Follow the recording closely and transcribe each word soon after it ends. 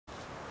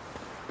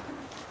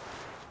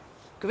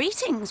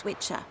Greetings,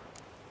 Witcher.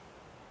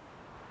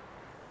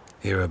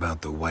 Hear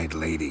about the White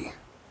Lady.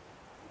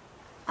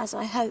 As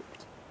I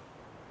hoped.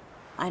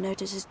 I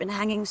notice it's been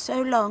hanging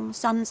so long,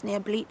 Sun's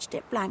near bleached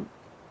it blank.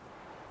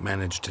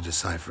 Managed to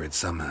decipher it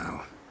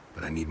somehow,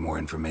 but I need more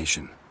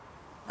information.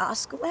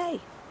 Ask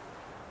away.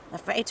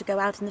 Afraid to go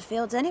out in the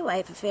fields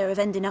anyway for fear of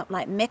ending up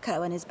like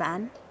Mikko and his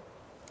band.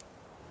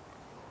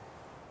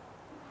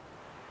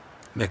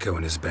 Mikko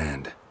and his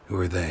band. Who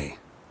are they?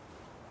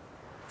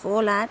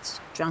 4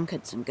 lads,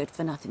 drunkards and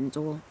good-for-nothings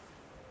all.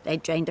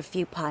 They'd drained a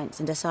few pints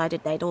and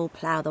decided they'd all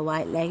plough the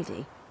White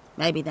Lady.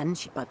 Maybe then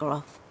she'd bugger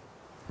off.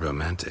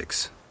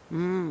 Romantics.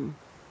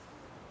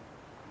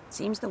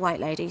 Seems the White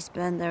Lady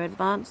spurned their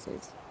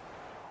advances.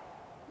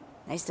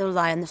 They still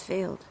lie in the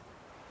field.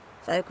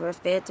 Folk are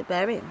afeard to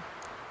bury 'em.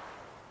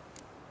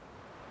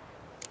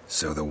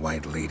 So the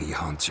White Lady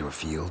haunts your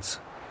fields?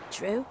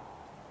 True.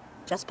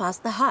 Just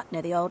past the hut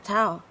near the old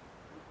tower.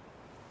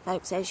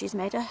 Folk say she's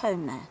made her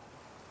home there.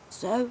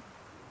 So,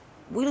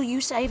 will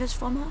you save us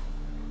from her?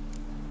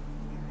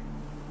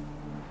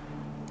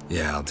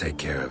 Yeah, I'll take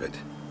care of it.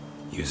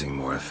 Using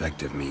more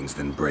effective means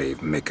than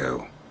brave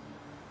Mikko.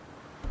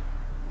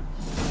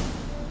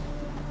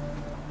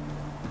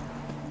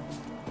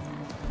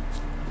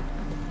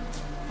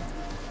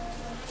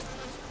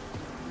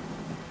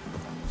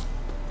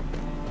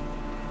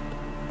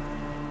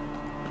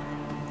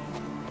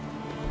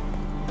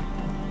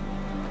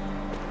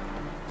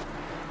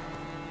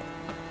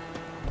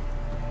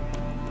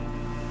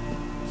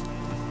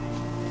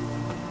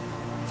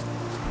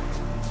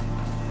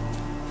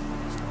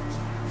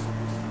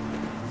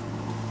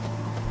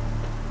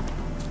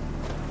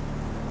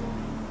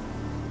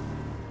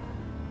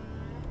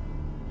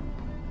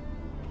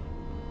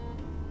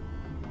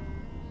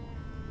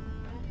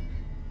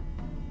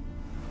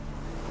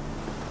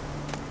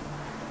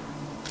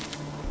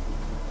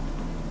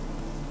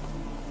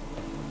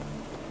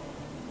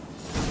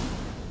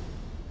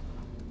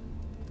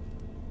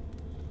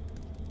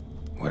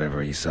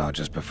 Whatever he saw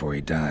just before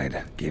he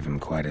died gave him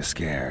quite a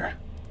scare.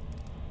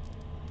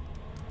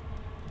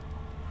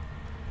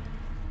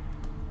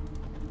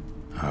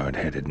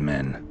 Hard-headed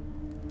men.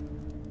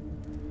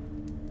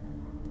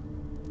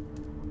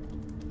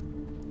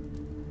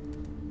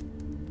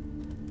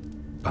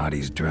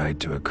 Bodies dried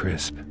to a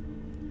crisp.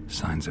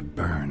 Signs of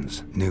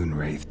burns. Noon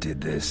wraith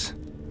did this.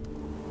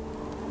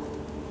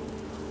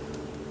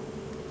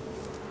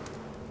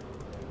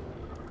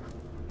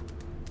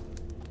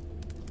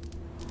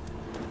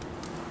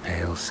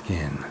 Pale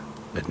skin,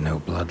 but no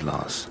blood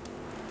loss.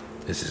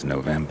 This is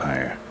no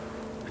vampire.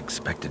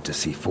 Expected to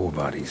see 4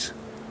 bodies.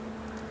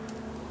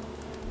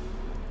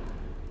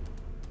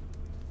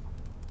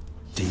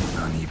 Deep,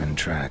 uneven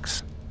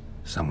tracks.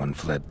 Someone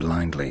fled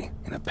blindly,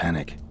 in a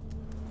panic.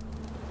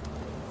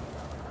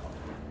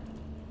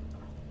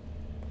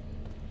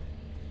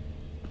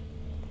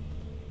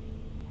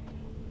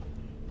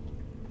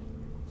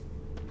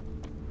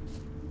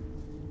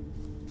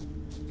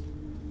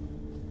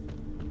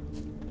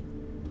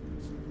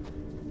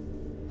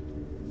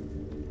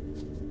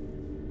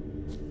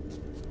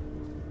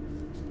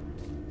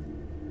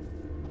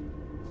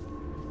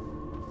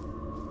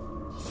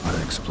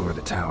 Explore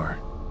the tower.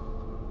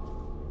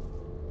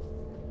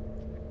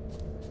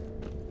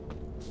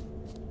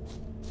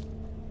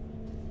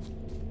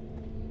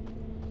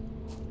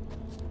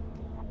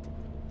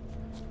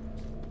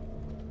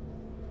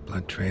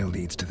 Blood trail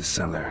leads to the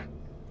cellar.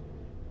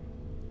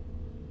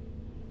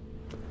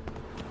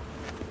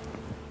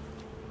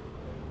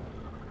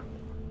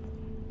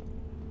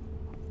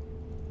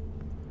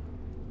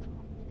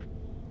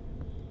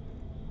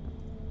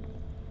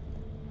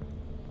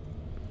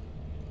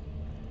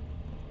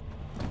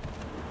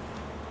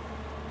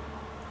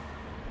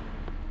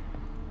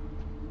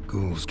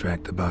 Ghouls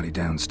dragged the body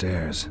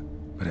downstairs,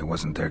 but it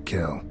wasn't their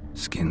kill.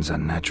 Skin's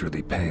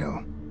unnaturally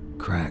pale,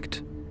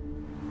 cracked.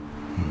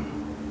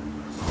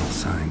 All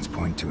signs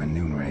point to a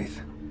noon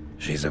wraith.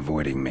 She's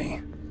avoiding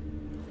me.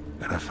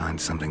 Gotta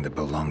find something that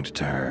belonged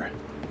to her.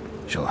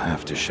 She'll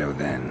have to show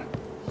then.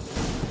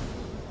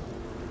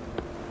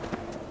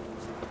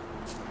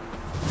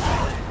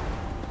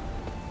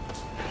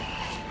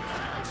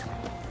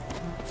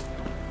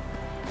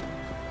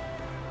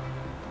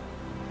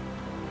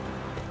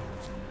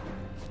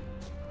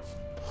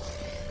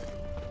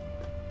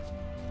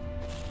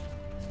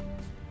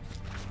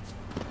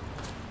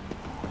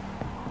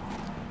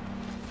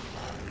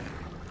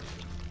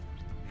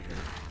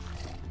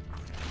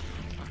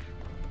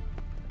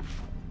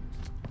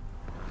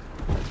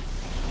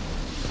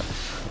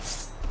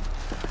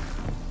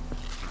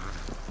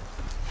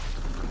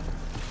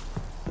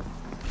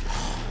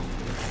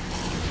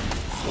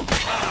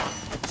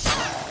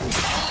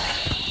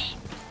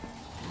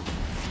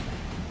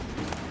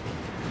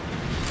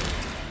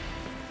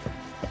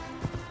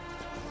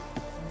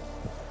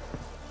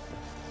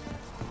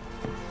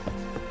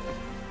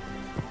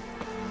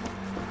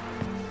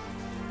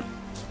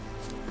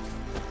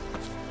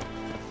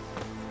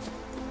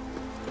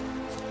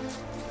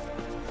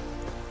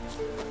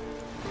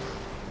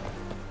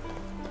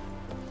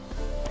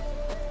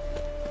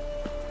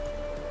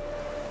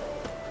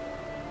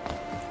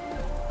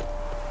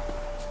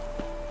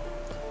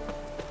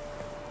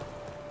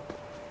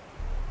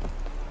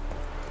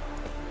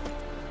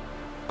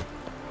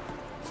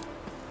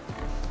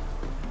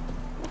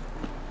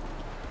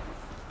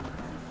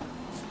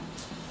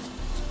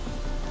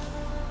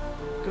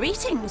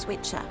 Greetings,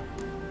 Witcher.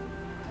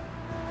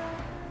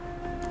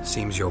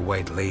 Seems your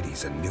white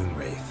lady's a noon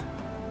wraith.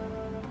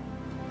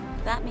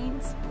 That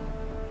means...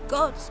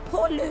 Gods,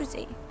 poor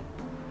Lucy.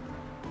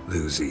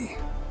 Lucy.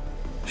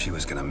 She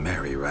was gonna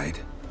marry,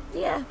 right?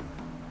 Yeah.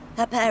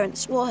 Her parents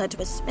swore her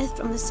to a smith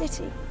from the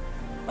city.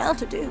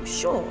 Well-to-do,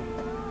 sure,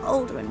 but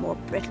older and more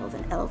brittle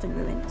than elven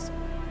ruins.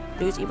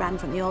 Lucy ran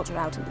from the altar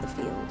out into the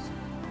fields,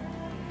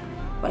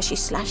 where she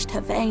slashed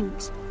her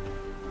veins.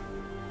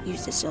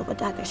 Used the silver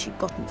dagger she'd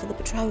gotten for the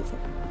betrothal.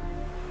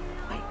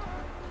 Wait,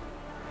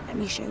 let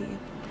me show you.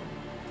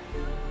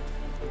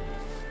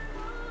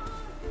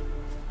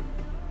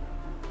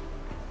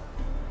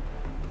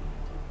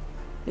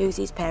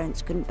 Lucy's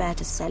parents couldn't bear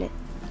to sell it,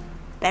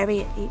 bury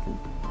it even.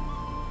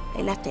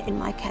 They left it in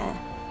my care.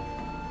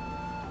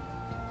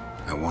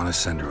 I want to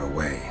send her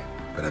away,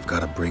 but I've got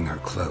to bring her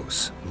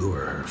close,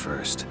 lure her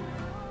first.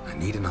 I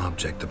need an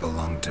object that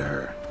belonged to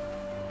her.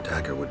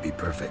 Dagger would be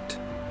perfect.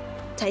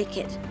 Take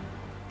it,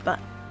 but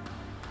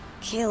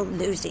kill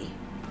Lucy.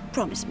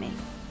 Promise me.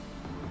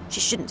 She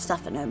shouldn't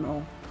suffer no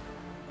more.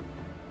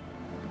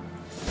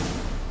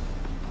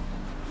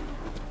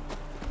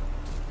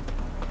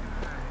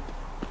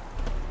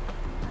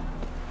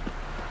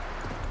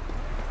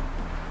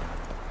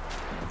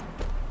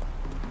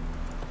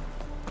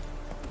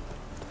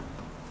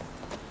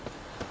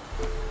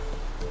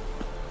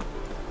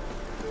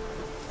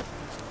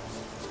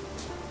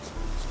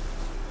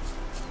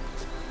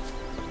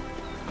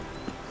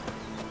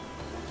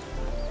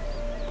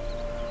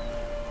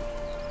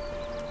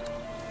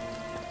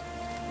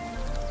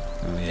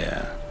 Oh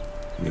yeah,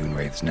 noon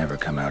wraiths never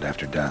come out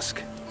after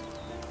dusk.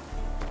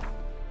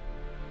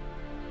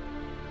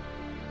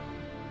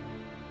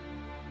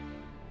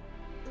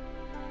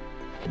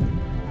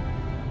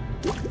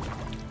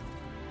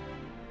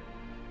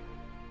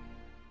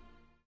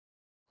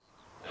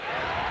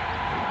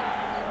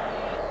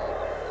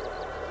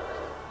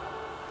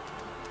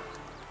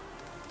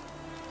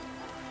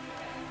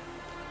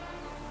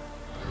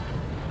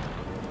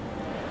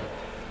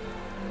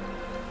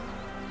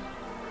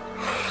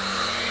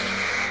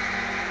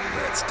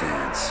 Let's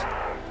dance.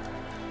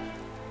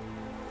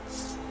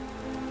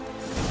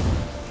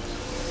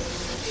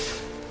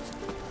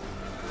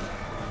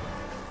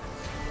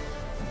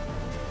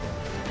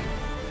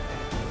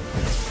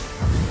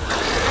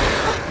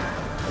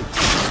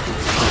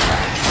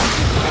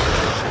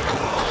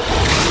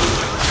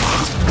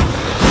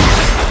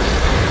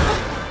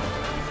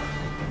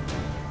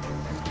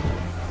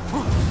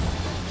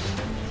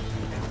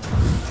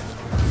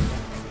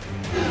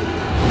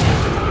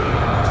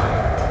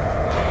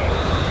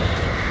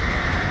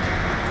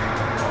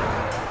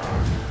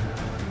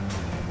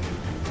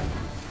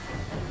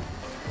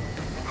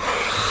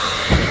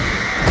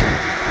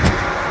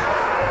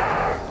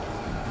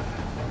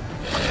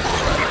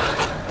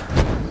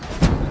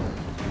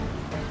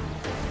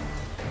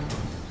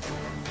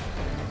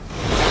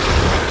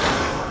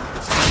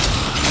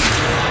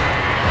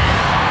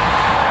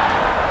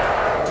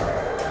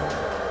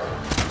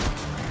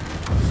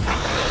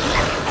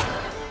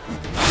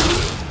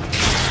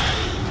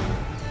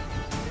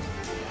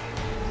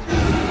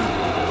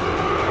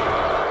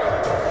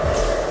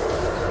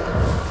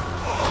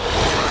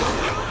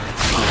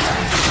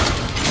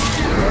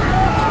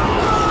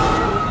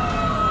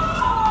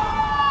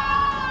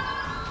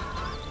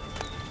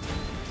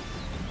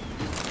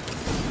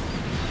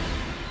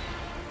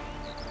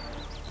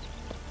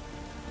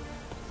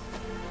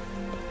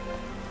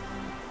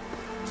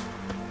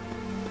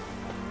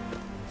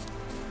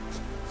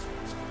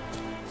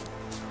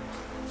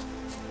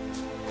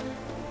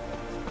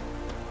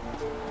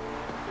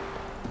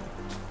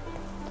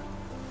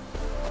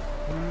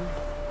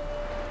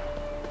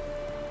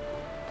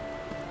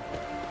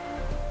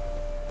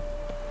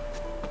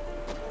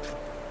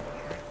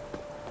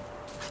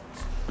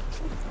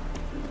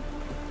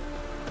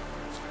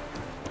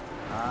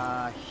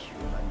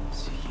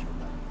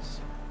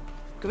 Humans.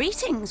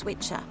 Greetings,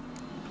 Witcher.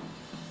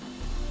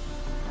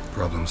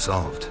 Problem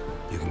solved.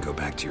 You can go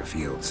back to your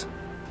fields.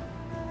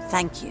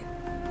 Thank you.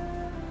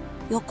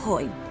 Your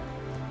coin.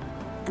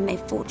 And may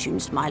fortune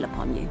smile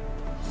upon you.